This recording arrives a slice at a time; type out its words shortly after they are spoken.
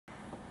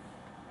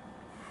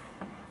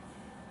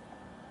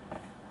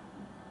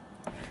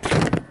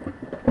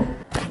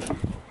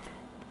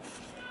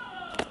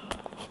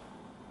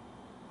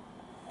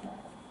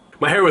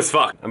hair was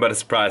fucked. I'm about to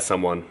surprise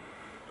someone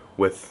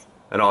with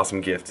an awesome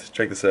gift.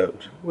 Check this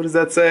out. What does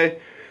that say?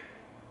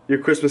 Your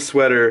Christmas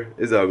sweater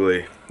is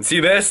ugly. See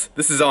this?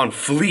 This is on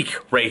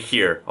fleek right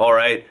here,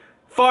 alright?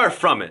 Far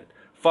from it.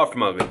 Far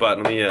from ugly,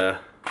 but let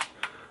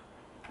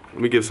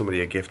me give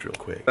somebody a gift real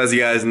quick. As you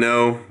guys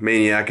know,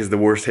 Maniac is the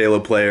worst Halo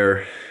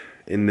player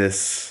in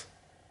this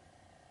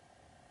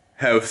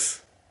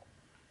house.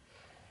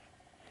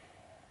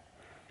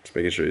 Just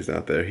making sure he's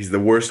not there. He's the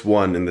worst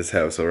one in this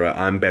house, alright?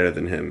 I'm better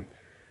than him.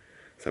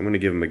 So I'm gonna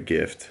give him a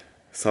gift.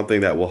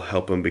 Something that will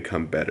help him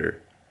become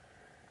better.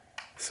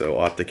 So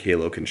OpTic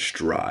Halo can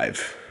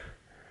strive.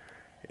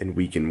 And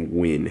we can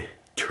win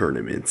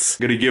tournaments.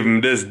 I'm gonna give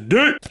him this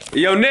dick!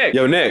 Yo, Nick!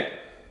 Yo, Nick!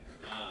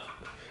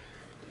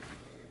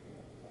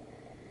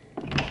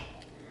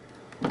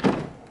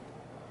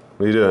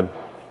 What are you doing?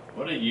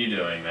 What are you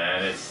doing,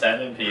 man? It's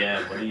 7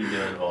 p.m. What are you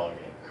doing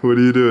vlogging? What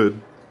are you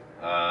doing?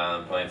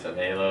 I'm playing some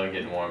Halo,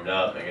 getting warmed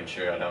up, making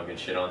sure I don't get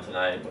shit on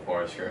tonight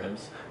before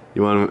scrims.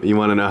 You want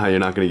to know how you're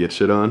not gonna get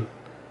shit on?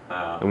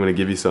 How? I'm gonna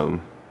give you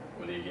something.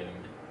 What are you getting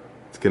me?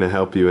 It's gonna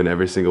help you in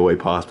every single way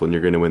possible, and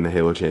you're gonna win the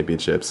Halo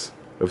Championships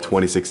of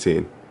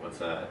 2016. What's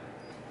that?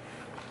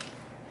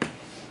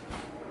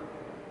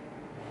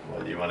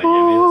 What, do you want to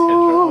give me this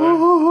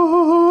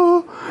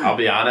controller? I'll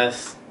be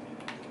honest.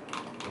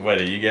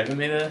 Wait, are you giving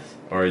me this?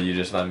 Or are you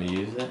just letting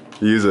me use it?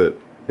 Use it,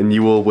 and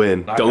you will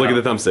win. Don't look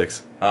at the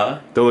thumbsticks. Huh?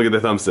 Don't look at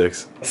the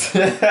thumbsticks.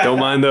 Don't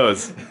mind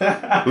those.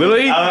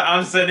 Literally,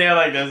 I'm sitting here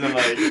like this and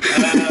like...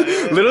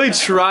 literally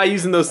try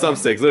using those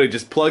thumbsticks. Literally,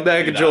 just plug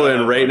that controller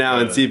in right now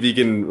and see if you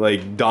can,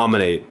 like,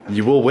 dominate.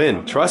 You will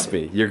win. Trust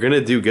me. You're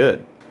gonna do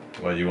good.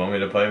 What, you want me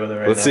to play with it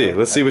right now? Let's see.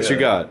 Let's see what you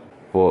got.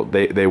 Well,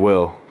 they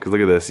will. Cause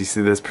look at this. You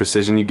see this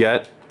precision you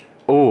get?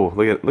 Oh,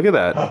 look at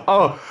that.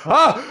 Oh,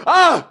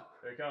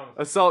 Here it comes.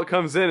 Assault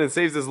comes in and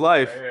saves his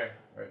life. Right here.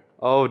 Right.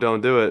 Oh,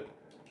 don't do it.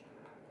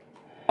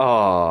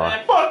 Oh.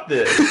 Man, fuck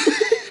this.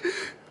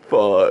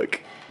 Fuck.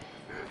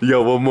 You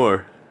got one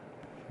more.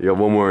 You got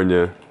one more in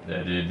you.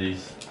 Yeah, dude,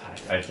 these...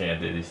 I can't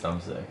do these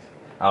thumbsticks.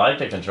 I like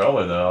the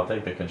controller, though. I'll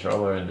take the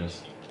controller and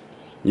just...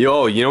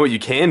 Yo, you know what you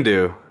can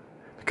do?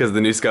 Because of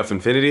the new Scuff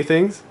Infinity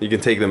things, you can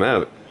take them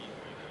out.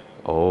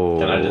 Oh.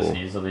 Can I just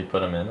easily put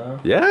them in, though?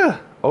 Yeah.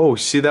 Oh,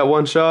 see that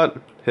one shot?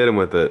 Hit him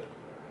with it.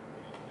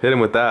 Hit him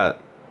with that.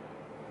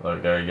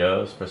 Look, there he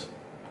goes.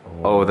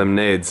 Oh, them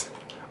nades.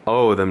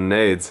 Oh, them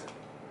nades.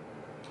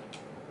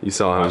 You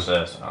saw him. Watch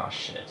this. Oh,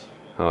 shit.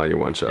 Oh, you're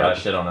one shot. Got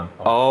shit on him.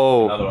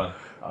 Oh. Another one.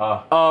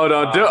 Oh. Oh,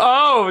 don't do.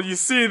 Oh, you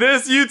see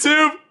this,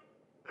 YouTube?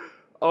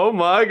 Oh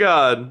my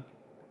God.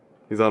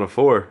 He's on a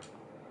 4.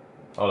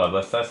 Hold up.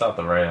 Let's test out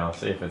the rail.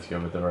 See if it's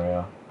good with the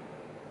rail.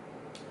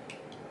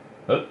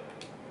 Oop.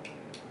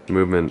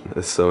 Movement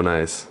is so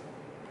nice.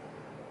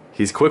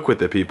 He's quick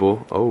with it,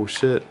 people. Oh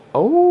shit.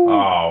 Oh.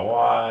 Oh,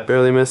 what?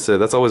 Barely missed it.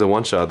 That's always a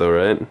one shot, though,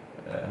 right?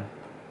 Yeah.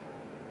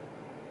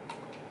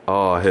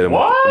 Oh, I hit him.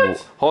 What?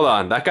 Hold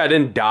on. That guy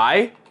didn't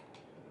die?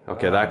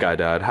 Okay, that guy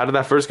died. How did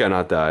that first guy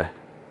not die?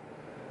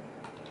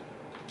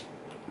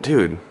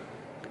 Dude,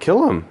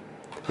 kill him.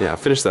 Yeah,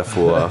 finish that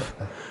fool off.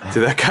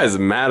 Dude, that guy's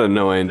mad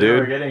annoying, dude.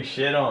 We're getting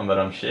shit on, but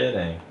I'm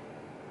shitting.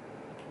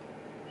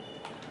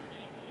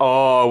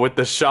 Oh, with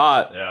the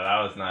shot. Yeah,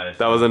 that was nice.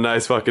 That was a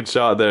nice fucking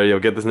shot there. Yo,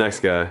 get this next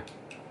guy.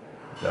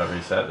 Gotta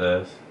reset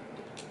this.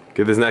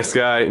 Get this next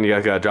guy, and you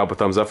guys gotta drop a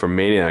thumbs up for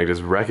Maniac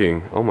just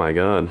wrecking. Oh my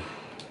God.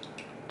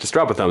 Just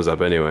drop a thumbs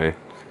up anyway.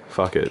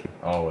 Fuck it.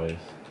 Always.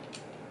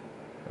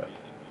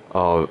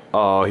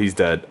 Oh, he's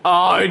dead.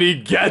 Oh, and he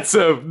gets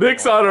him.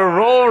 Nick's on a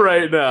roll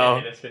right now.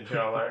 This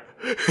controller.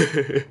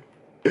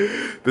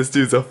 This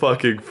dude's a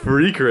fucking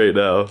freak right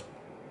now.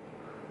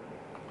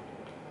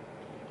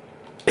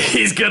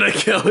 He's gonna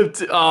kill him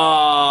too.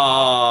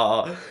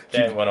 Oh.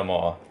 Can't win them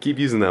all. Keep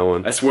using that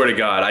one. I swear to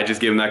God, I just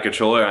gave him that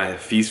controller.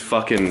 If he's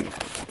fucking...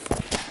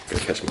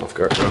 Gonna catch him off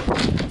guard, bro.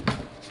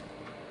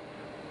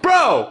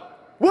 Bro!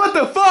 What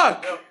the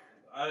fuck?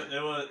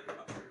 It was...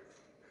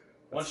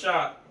 One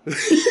shot.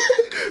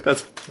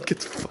 That's... Get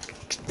the fuck...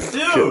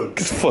 Dude!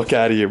 Get the fuck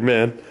out of here,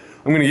 man.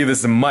 I'm gonna give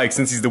this to Mike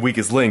since he's the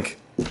weakest link.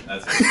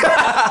 That's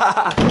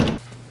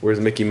Where's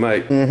Mickey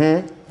Mike?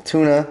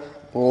 Tuna,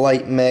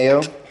 light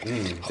mayo,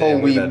 whole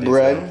wheat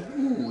bread.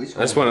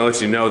 I just want to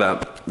let you know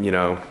that, you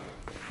know,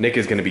 Nick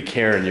is gonna be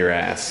carrying your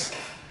ass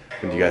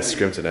when you guys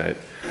scrim tonight.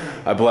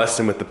 I blessed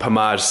him with the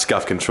Pamaj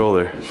Scuff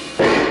controller.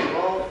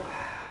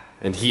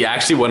 And he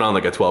actually went on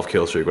like a 12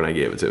 kill streak when I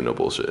gave it to him, no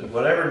bullshit.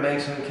 Whatever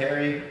makes him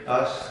carry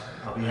us,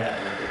 I'll be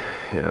happy with it.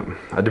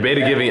 Yeah, I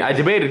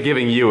debated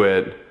giving you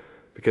it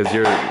because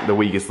you're the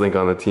weakest link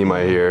on the team,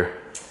 I hear.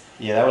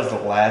 Yeah, that was the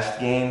last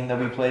game that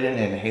we played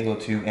in Halo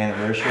 2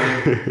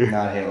 Anniversary,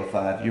 not Halo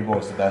 5. You're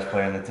both the best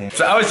player on the team.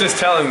 So I was just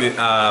telling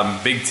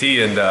Big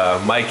T and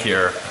Mike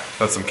here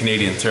about some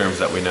Canadian terms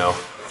that we know.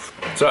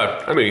 So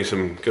I'm making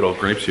some good old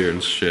grapes here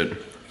and shit.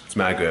 It's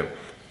mad good.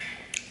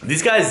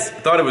 These guys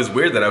thought it was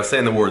weird that I was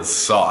saying the word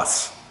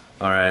sauce,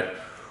 all right?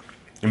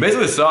 And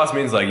basically sauce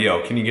means like,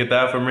 yo, can you get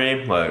that for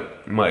me?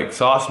 Like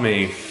sauce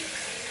me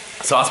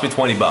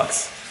 20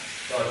 bucks.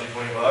 Cost you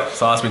 $20?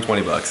 Sauce me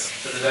 20 bucks.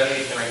 So does that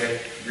mean can I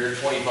get your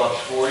 $20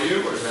 for you,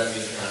 or does that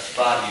mean can I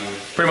spot you?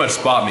 Pretty much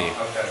spot me.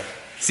 Okay.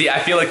 See, I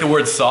feel like the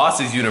word sauce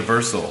is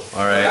universal,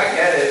 all right? I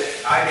get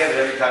it. I get it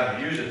every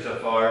time you've used it so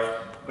far,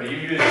 but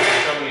you've used it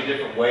in so many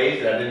different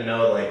ways that I didn't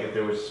know like if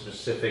there was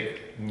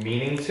specific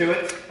meaning to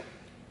it,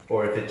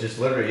 or if it just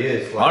literally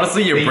is. Like,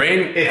 Honestly, your brain.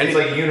 If it's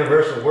like a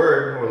universal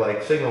word, or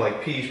like signal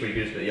like peace, where you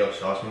can just be, yo,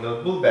 sauce me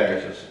those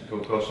blueberries. Just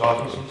go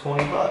sauce me some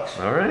 $20.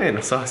 All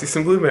right, sauce you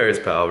some blueberries,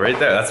 pal. Right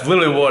there. That's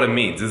literally what it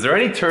means. Is there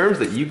any terms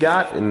that you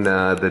got in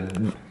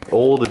the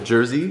old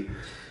Jersey?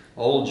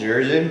 Old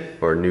Jersey?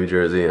 Or New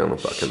Jersey? I don't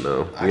fucking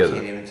know. I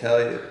can't even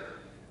tell you.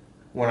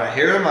 When I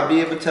hear them, I'll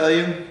be able to tell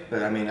you.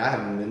 But I mean, I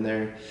haven't been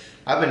there.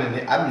 I've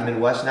been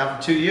Midwest now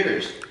for 2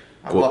 years.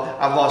 I've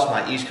lost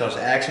my East Coast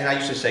accent. I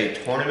used to say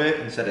tournament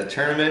instead of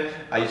tournament.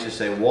 I used to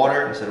say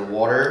water instead of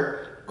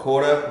water.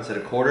 Quota instead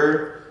of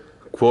quarter.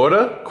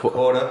 Quota?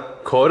 Quota.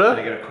 Quota? Can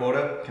I get a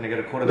quota? Can I get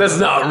a quota? That's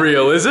not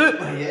real, is it?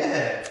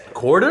 Yeah.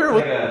 Quarter?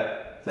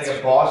 It's like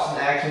a Boston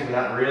accent,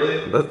 but not really.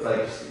 It's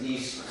like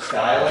East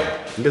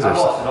dialect. I've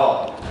lost it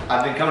all.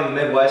 I've been coming to the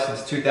Midwest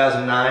since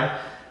 2009.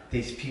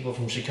 These people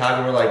from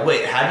Chicago were like,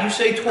 wait, how do you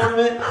say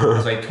tournament? I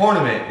was like,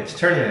 tournament, it's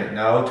tournament.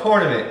 No,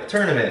 tournament,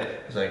 tournament.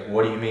 I was like,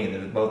 what do you mean?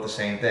 They're both the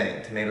same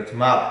thing. Tomato,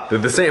 tomato. They're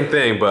the same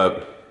thing,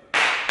 but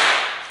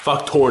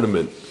fuck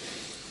tournament.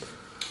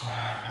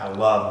 I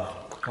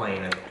love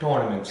playing at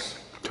tournaments.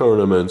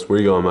 Tournaments. Where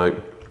you going, Mike?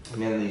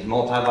 And then these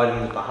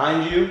multivitamins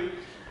behind you.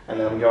 And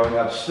then I'm going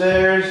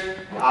upstairs.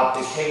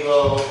 OpTic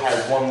Halo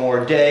has one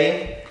more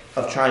day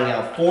of trying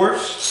out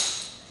Force.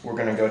 We're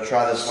gonna go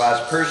try this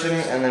last person,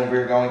 and then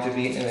we're going to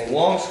be in a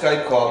long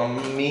Skype call,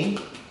 me,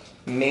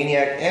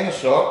 Maniac, and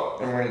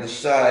Assault, and we're gonna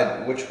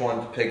decide which one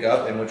to pick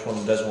up and which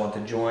one doesn't want to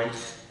join.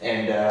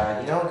 And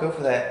you know, go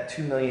for that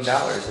 $2 million.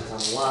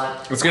 It's a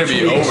lot. It's gonna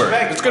be over.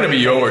 It's gonna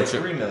be over too.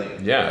 $3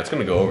 million. Yeah, it's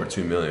gonna go over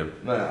 2 million.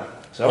 No.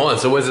 Hold on.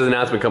 So when's this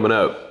announcement coming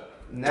out?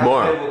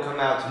 Tomorrow. It will come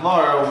out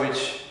tomorrow,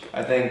 which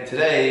I think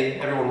today,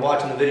 everyone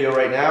watching the video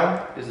right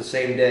now, is the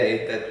same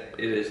day that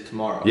it is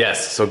tomorrow.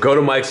 Yes. So go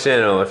to Mike's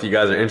channel if you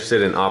guys are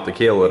interested in OpTic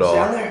Halo at all.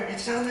 It's down there.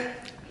 It's down there.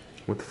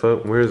 What the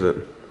fuck? Where is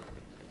it?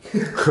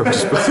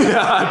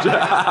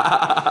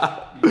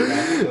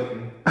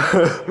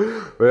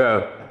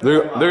 Yeah,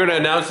 they're gonna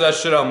announce that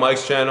shit on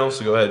Mike's channel,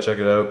 so go ahead and check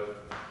it out.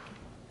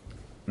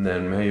 And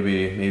then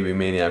maybe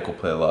Maniac will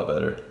play a lot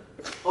better.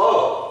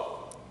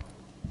 Oh!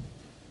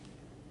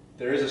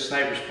 There is a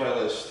Snipers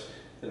playlist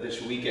for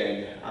this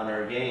weekend on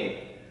our game.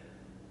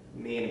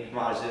 Me and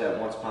Pamaj did that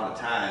once upon a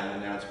time,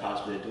 and now it's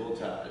possibly a dual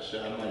tie,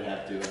 so I might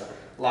have to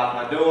lock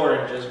my door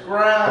and just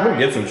grind. I'm gonna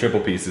get some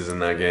triple pieces in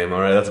that game,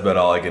 alright? That's about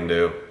all I can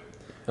do.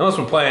 Unless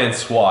we're playing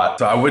SWAT.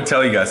 So I would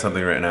tell you guys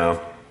something right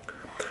now.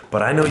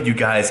 But I know you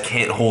guys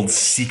can't hold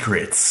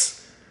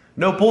secrets.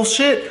 No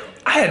bullshit.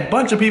 I had a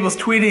bunch of people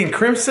tweeting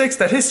Crim6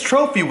 that his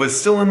trophy was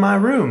still in my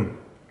room.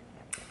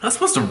 Not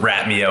supposed to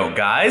rat me out,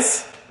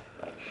 guys.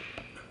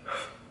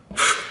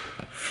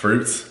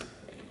 Fruits.